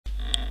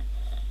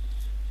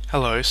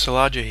Hello,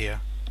 Salaja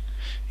here.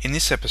 In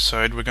this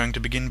episode we're going to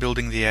begin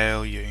building the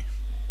ALU.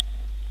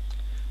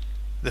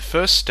 The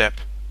first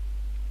step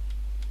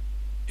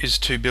is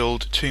to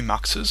build two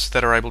muxes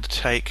that are able to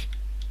take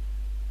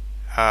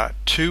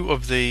two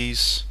of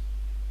these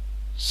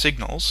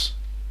signals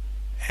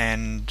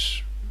and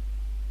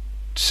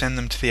send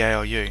them to the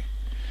ALU.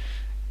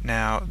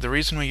 Now the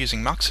reason we're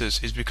using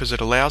muxes is because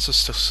it allows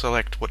us to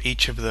select what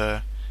each of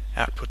the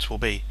outputs will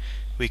be.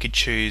 We could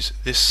choose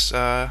this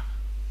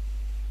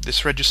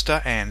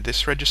register and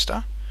this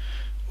register,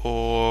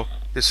 or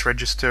this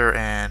register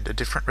and a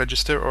different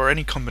register, or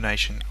any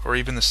combination, or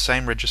even the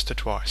same register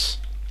twice.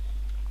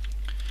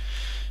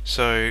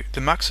 So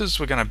the muxes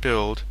we're going to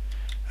build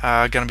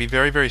are going to be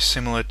very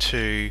similar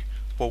to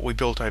what we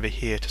built over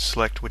here to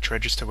select which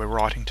register we're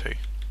writing to.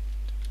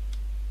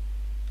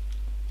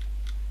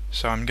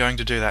 So I'm going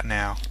to do that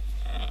now.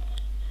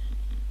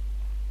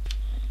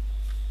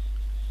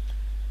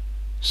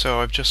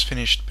 So I've just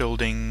finished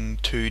building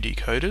two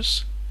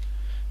decoders.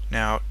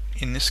 Now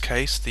in this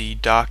case the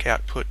dark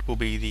output will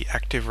be the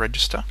active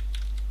register.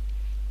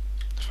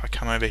 If I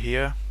come over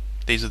here,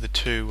 these are the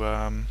two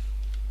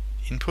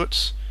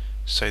inputs,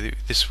 so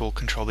this will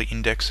control the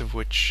index of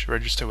which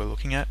register we're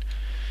looking at.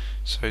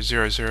 So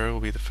 00 will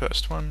be the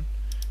first one,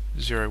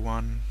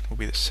 01 will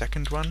be the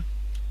second one,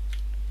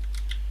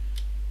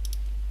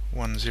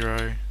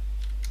 10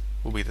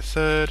 will be the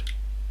third,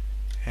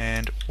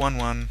 and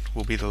 11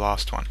 will be the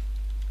last one.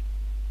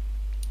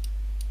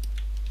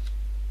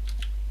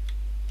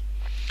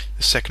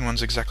 The second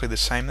one's exactly the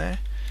same there.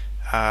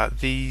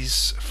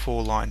 These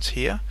four lines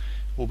here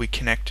will be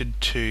connected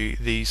to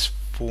these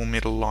four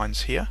middle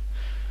lines here,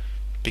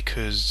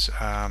 because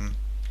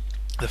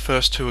the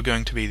first two are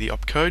going to be the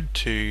opcode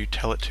to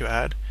tell it to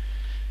add.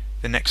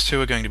 The next two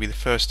are going to be the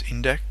first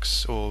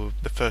index, or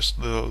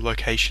the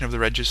location of the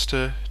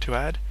register to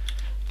add.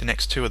 The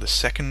next two are the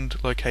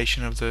second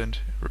location of the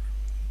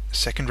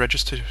second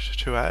register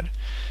to add,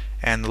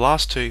 and the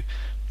last two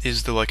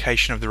is the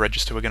location of the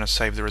register we're going to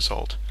save the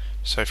result.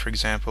 So for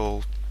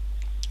example,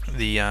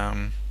 the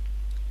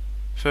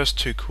first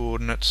two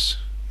coordinates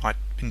might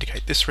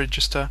indicate this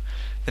register,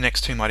 the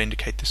next two might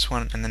indicate this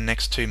one, and the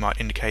next two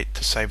might indicate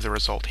to save the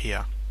result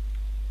here.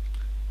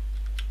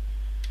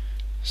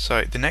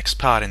 So the next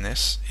part in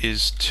this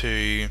is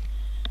to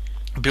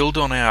build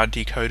on our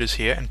decoders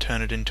here and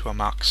turn it into a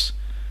mux.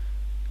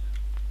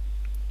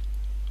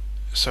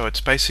 So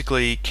it's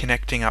basically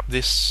connecting up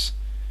this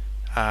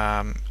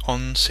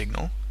on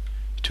signal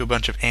to a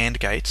bunch of AND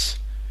gates,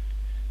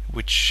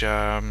 which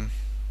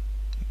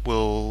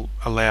will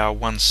allow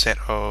one set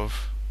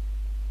of,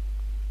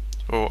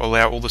 or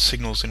allow all the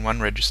signals in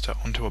one register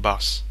onto a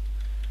bus.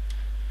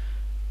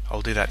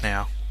 I'll do that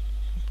now.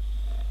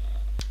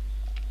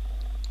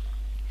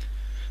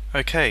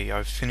 Okay,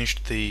 I've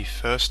finished the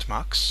first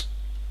mux,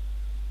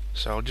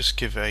 so I'll just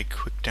give a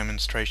quick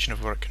demonstration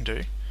of what it can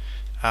do.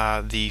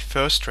 The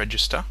first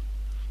register,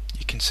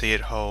 you can see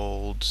it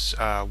holds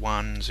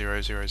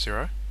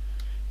 1000.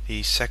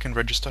 The second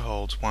register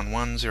holds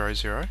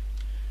 1100.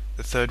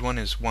 The third one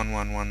is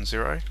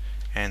 1110,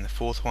 and the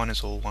fourth one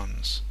is all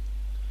ones.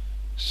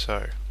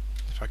 So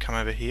if I come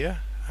over here,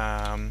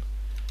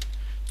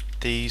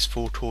 these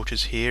four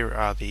torches here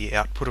are the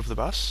output of the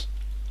bus.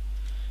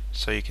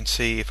 So you can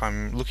see if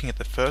I'm looking at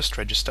the first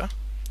register,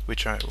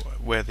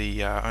 where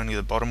the only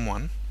the bottom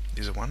one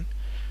is a 1,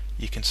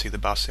 you can see the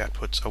bus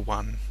outputs a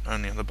 1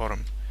 only on the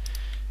bottom.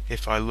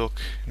 If I look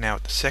now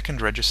at the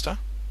second register,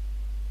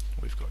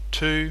 we've got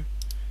 2.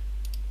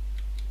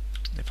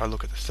 If I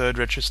look at the third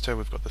register,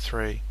 we've got the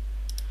 3.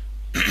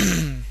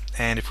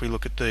 And if we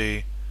look at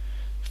the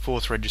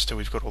fourth register,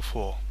 we've got all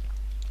 4.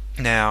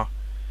 Now,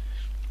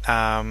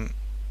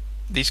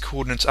 these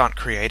coordinates aren't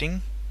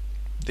creating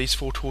these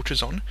 4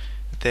 torches on,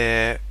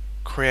 they're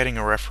creating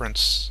a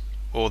reference,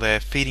 or they're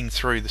feeding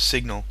through the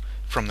signal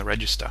from the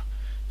register.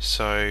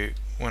 So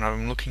when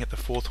I'm looking at the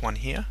fourth one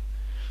here,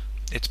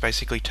 it's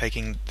basically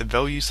taking the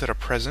values that are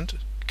present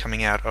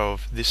coming out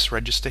of this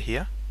register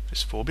here,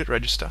 this 4-bit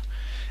register,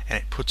 and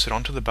it puts it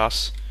onto the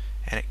bus,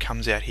 and it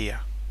comes out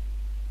here.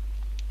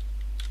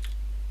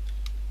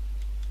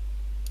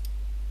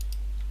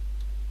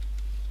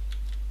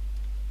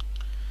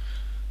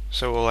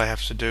 So all I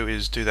have to do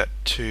is do that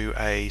to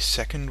a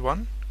second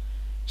one.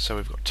 So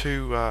we've got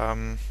two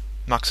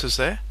muxes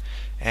there,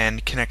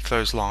 and connect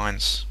those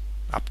lines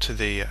up to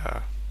the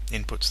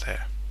inputs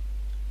there.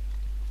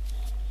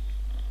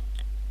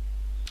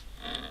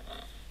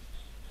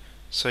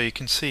 So you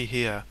can see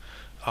here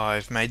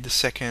I've made the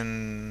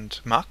second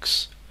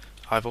mux.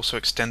 I've also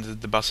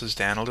extended the buses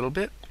down a little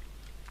bit,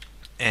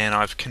 and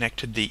I've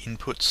connected the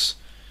inputs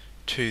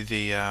to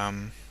the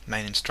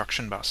main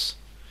instruction bus.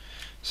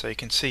 So you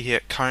can see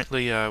here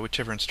currently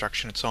whichever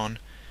instruction it's on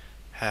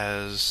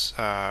has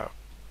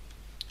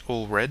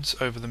all reds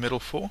over the middle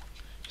 4,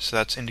 so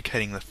that's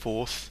indicating the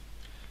fourth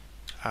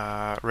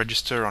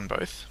register on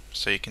both.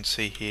 So you can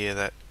see here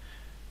that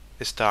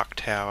this dark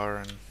tower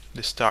and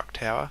this dark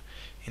tower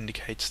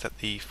indicates that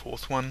the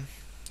fourth one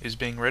is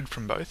being read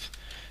from both,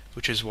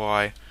 which is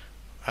why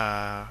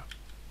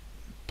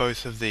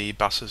both of the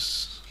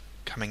buses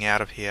coming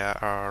out of here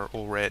are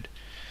all red.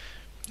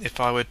 If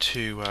I were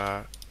to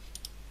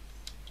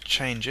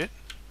change it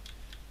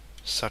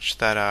such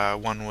that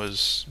one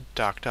was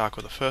dark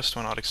or the first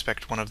one, I'd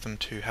expect one of them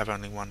to have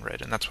only one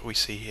red, and that's what we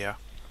see here.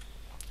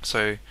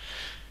 So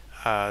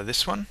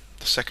this one,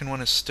 the second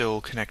one, is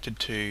still connected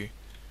to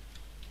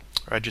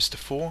register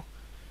 4,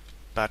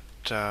 but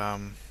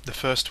the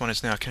first one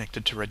is now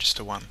connected to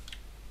register 1,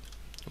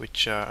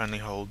 which only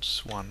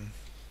holds one.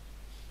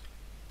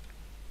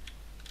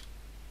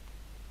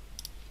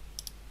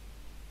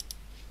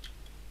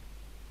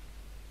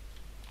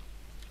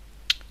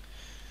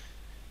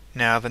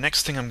 Now the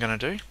next thing I'm going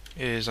to do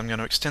is I'm going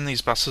to extend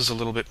these buses a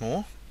little bit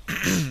more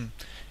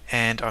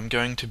and I'm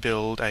going to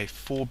build a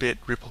 4-bit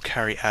ripple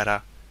carry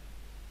adder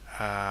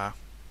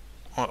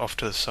off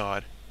to the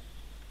side.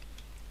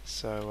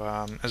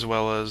 So as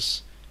well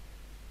as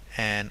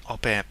an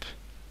op-amp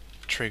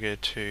trigger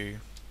to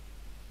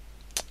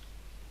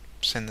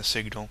send the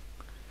signal.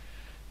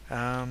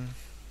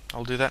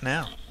 I'll do that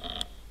now.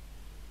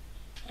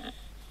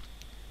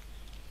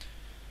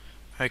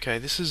 Okay,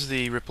 this is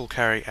the ripple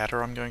carry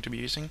adder I'm going to be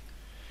using.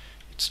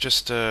 It's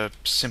just a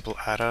simple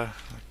adder,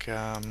 like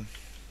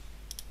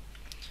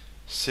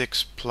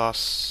 6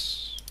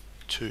 plus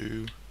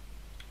 2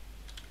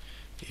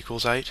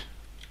 equals 8.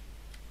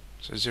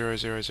 So 0,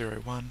 0,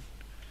 0, 1.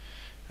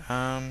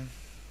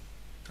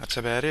 That's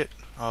about it.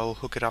 I'll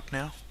hook it up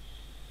now.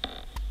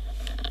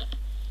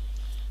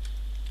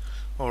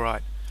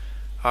 Alright,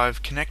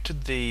 I've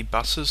connected the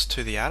buses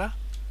to the adder.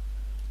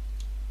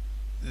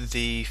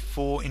 The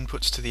 4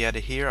 inputs to the adder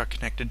here are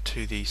connected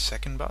to the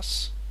second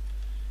bus,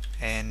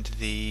 and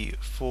the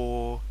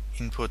 4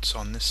 inputs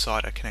on this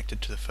side are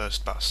connected to the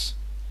first bus.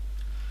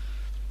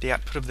 The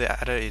output of the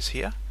adder is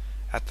here.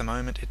 At the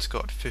moment it's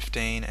got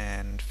 15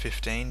 and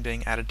 15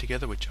 being added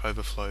together, which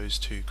overflows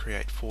to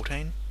create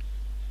 14.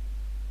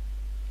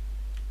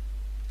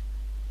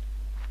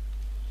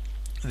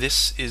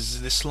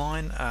 This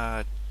line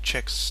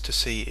checks to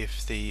see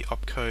if the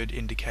opcode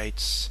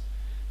indicates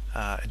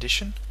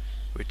addition,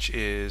 which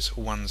is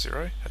 1,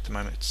 0. At the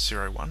moment it's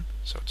 0, 1,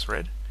 so it's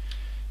red.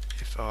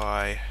 If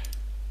I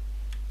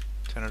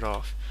turn it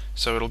off,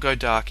 so it'll go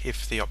dark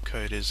if the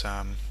opcode is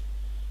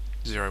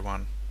 0,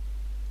 1.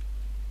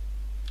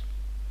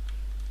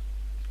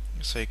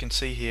 So you can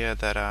see here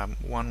that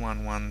 1,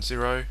 1, 1,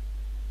 0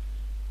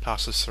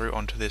 passes through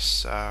onto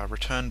this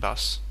return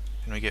bus,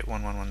 and we get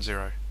 1, 1, 1,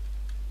 0.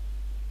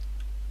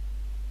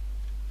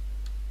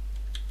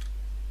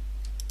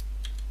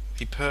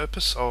 The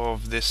purpose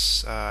of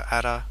this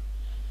adder,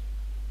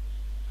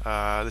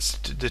 this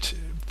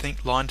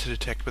line to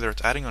detect whether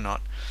it's adding or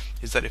not,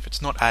 is that if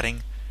it's not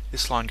adding,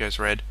 this line goes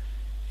red.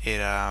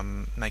 It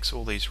makes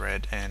all these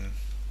red, and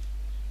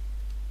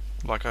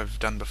like I've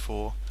done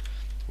before,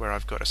 where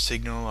I've got a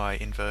signal, I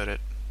invert it,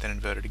 then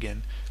invert it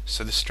again.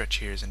 So this stretch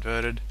here is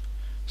inverted.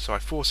 So I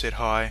force it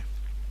high,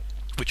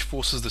 which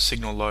forces the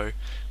signal low,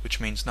 which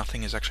means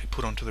nothing is actually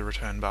put onto the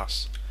return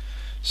bus.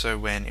 So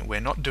when we're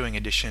not doing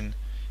addition,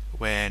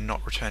 we're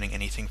not returning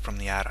anything from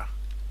the adder.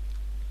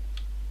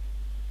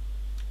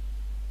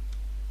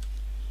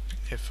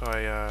 If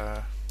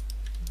I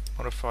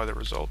modify the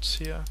results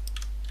here,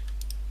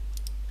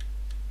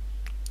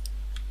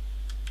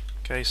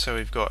 okay, so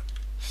we've got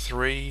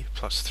 3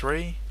 plus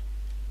 3.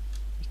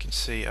 You can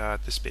see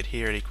this bit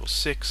here, it equals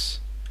 6,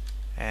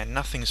 and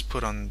nothing's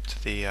put onto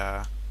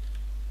the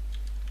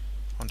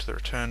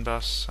return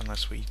bus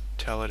unless we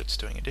tell it it's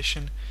doing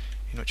addition,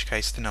 in which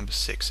case the number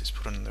 6 is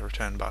put on the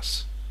return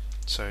bus.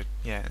 So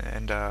yeah,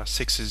 and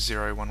 6 is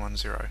 0, 1, 1,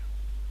 0.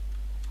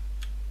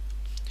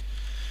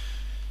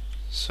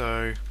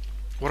 So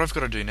what I've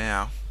got to do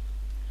now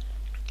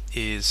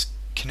is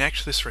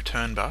connect this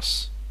return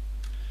bus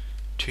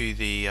to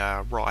the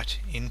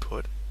write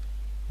input.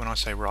 When I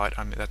say write,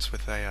 I mean that's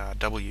with a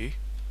W,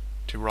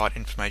 to write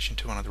information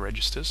to one of the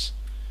registers,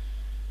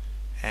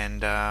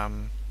 and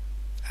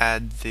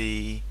add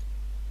the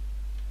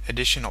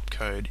addition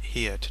opcode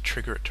here to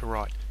trigger it to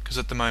write, because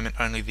at the moment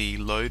only the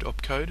load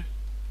opcode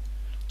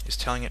is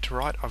telling it to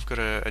write. I've got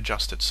to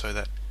adjust it so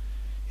that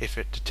if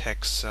it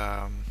detects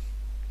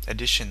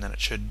addition, then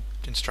it should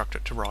instruct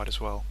it to write as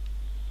well.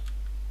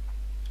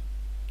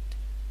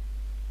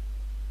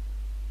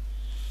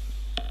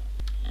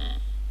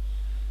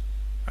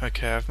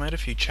 Okay, I've made a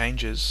few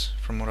changes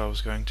from what I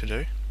was going to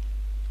do.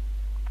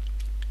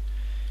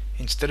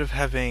 Instead of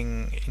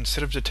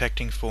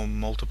detecting for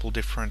multiple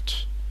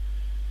different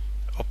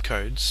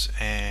opcodes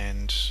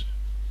and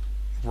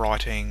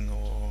writing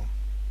or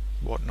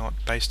whatnot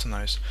based on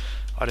those,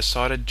 I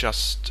decided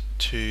just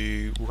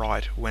to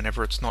write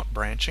whenever it's not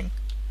branching.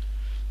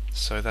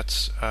 So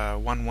that's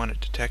 1, 1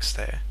 it detects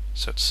there,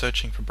 so it's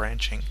searching for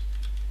branching,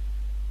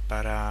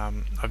 but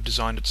I've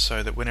designed it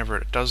so that whenever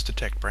it does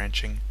detect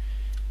branching,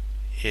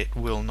 it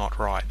will not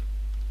write,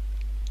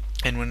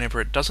 and whenever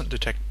it doesn't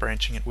detect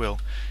branching, it will.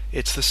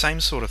 It's the same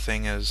sort of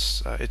thing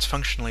as, it's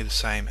functionally the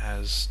same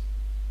as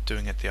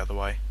doing it the other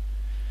way.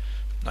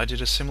 I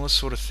did a similar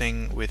sort of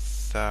thing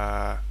with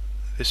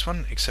this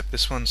one, except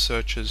this one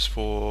searches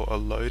for a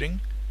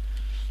loading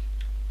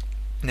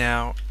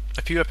Now,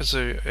 a few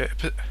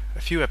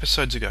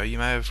episodes ago, you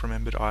may have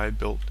remembered I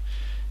built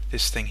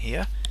this thing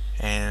here,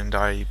 and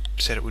I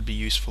said it would be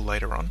useful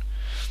later on.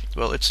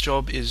 Well, its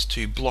job is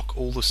to block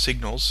all the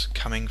signals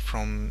coming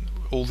from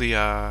all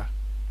the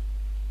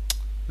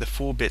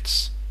 4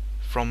 bits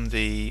from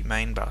the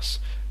main bus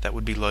that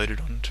would be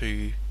loaded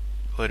into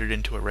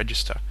a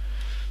register.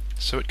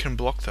 So it can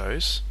block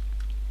those,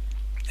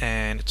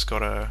 and it's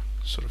got a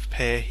sort of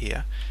pair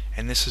here,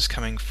 and this is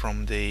coming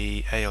from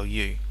the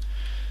ALU.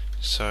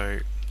 So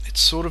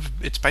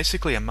it's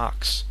basically a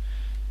mux.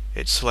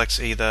 It selects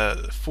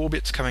either 4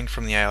 bits coming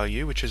from the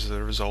ALU, which is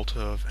the result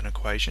of an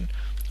equation,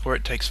 or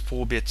it takes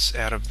 4 bits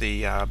out of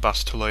the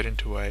bus to load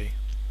into a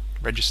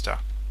register.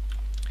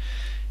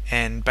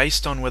 And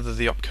based on whether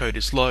the opcode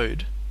is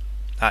load,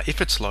 if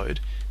it's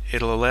load,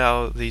 it'll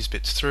allow these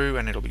bits through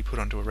and it'll be put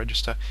onto a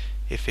register.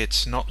 If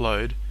it's not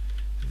load,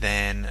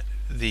 then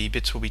the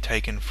bits will be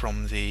taken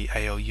from the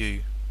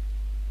ALU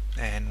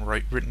and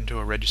written to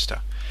a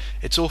register.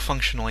 It's all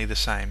functionally the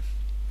same.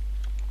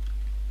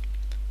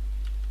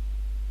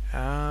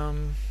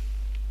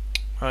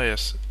 Oh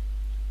yes,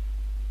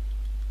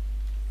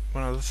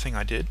 one other thing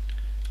I did,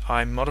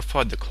 I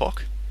modified the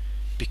clock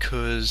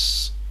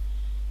because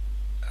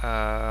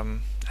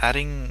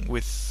adding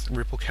with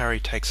ripple carry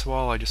takes a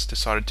while. I just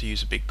decided to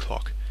use a big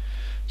clock,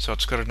 so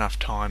it's got enough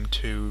time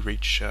to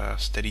reach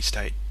steady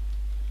state.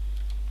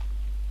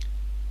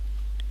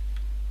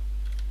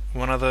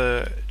 One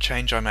other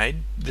change I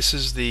made, this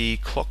is the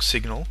clock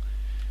signal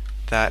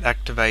that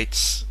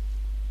activates,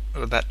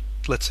 or that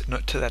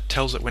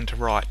tells it when to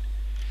write.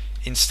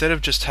 Instead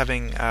of just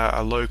having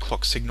a low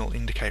clock signal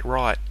indicate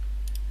write,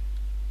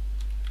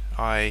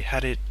 I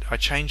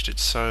changed it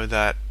so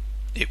that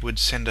it would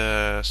send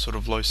a sort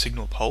of low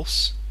signal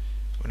pulse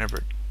whenever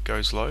it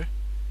goes low.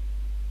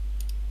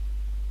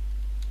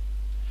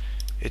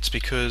 It's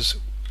because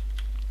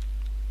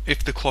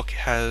if the clock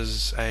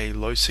has a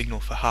low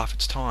signal for half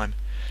its time,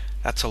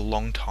 that's a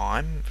long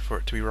time for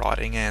it to be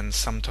writing, and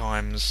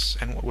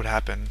what would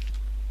happen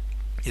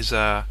is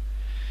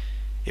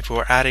if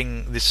we're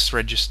adding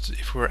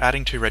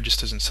 2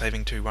 registers and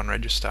saving to one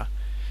register,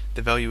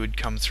 the value would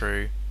come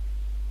through,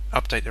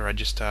 update the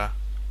register,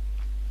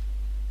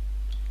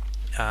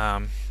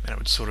 and it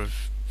would sort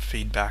of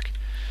feed back.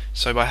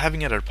 So by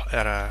having it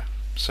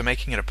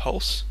making it a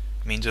pulse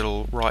means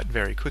it'll write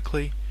very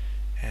quickly,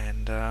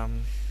 and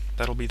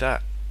that'll be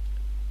that.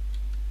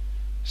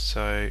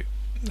 So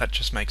that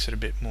just makes it a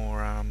bit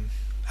more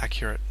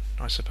accurate,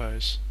 I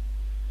suppose.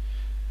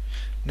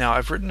 Now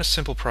I've written a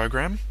simple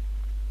program.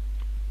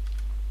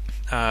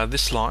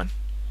 This line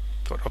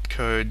got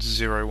opcode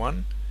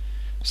 01,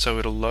 so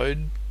it'll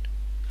load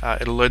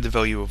the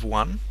value of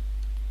 1,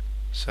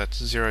 so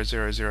that's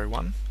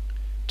 0001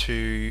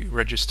 to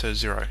register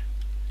 0.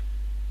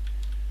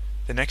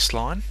 The next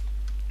line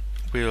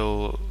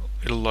it'll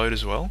load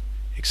as well,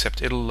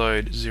 except it'll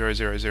load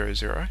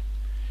 0000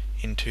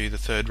 into the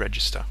 3rd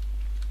register.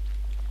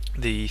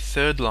 The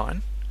 3rd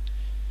line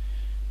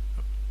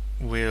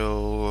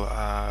will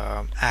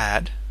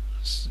add,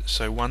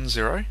 so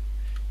 10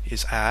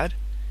 is add,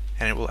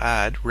 and it will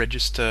add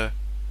register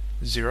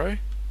 0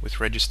 with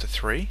register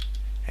 3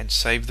 and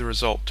save the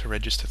result to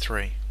register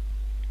 3.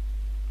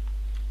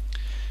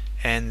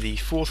 And the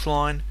 4th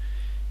line,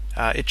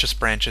 it just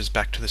branches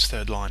back to this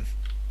 3rd line.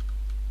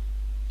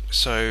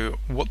 So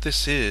what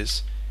this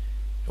is,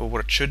 or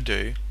what it should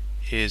do,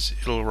 is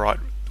it'll write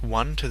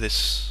 1 to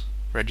this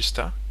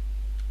register,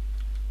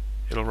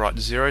 it'll write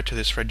 0 to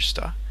this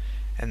register,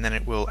 and then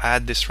it will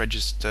add this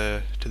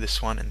register to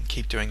this one and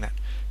keep doing that.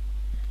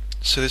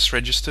 So this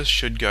register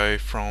should go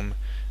from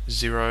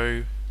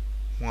 0,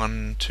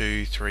 1,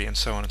 2, 3, and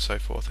so on and so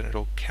forth, and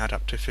it'll count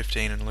up to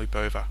 15 and loop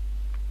over.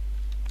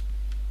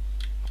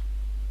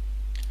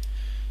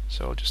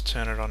 So I'll just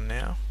turn it on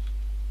now.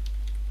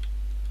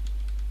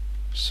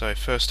 So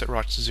first it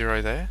writes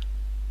 0 there,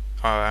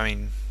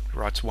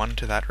 writes 1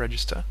 to that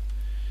register,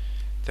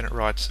 then it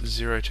writes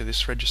 0 to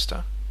this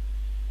register.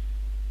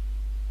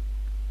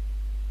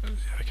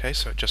 Okay,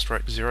 so it just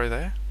wrote 0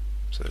 there,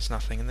 so there's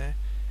nothing in there,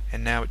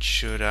 and now it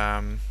should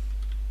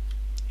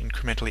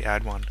incrementally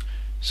add 1.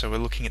 So we're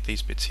looking at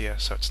these bits here,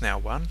 so it's now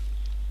 1,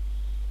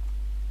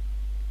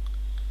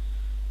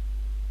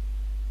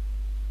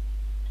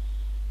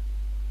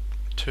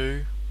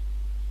 2,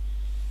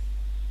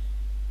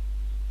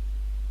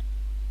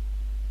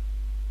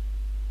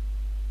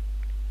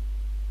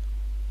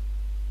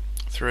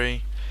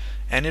 3,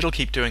 and it'll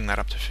keep doing that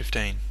up to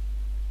 15.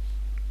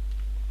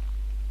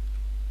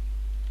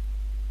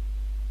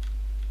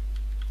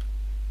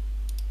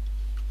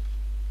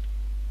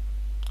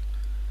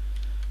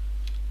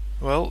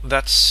 Well,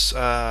 that's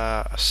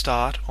a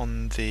start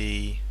on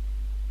the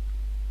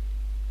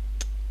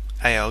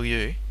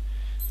ALU.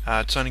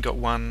 It's only got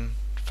one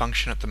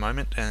function at the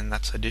moment, and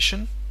that's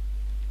addition.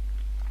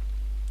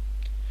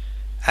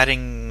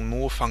 Adding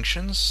more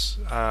functions,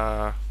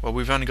 well,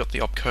 we've only got the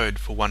opcode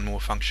for one more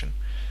function,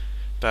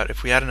 but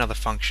if we add another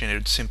function, it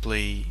would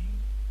simply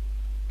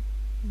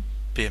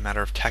be a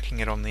matter of tacking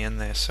it on the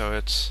end there.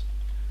 So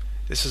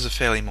This is a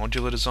fairly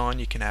modular design.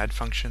 You can add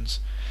functions.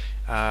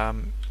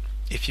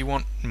 If you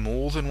want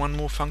more than one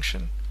more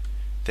function,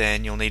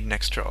 then you'll need an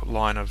extra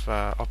line of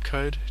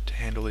opcode to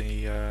handle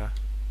the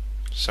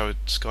so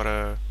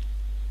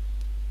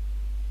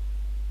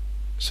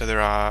there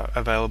are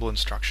available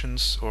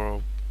instructions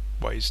or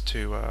ways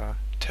to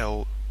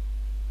tell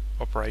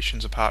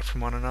operations apart from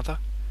one another.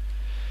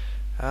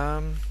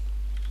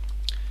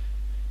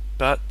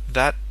 But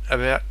that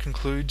about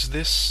concludes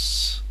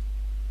this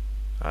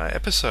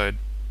episode.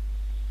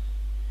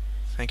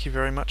 Thank you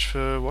very much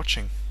for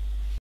watching.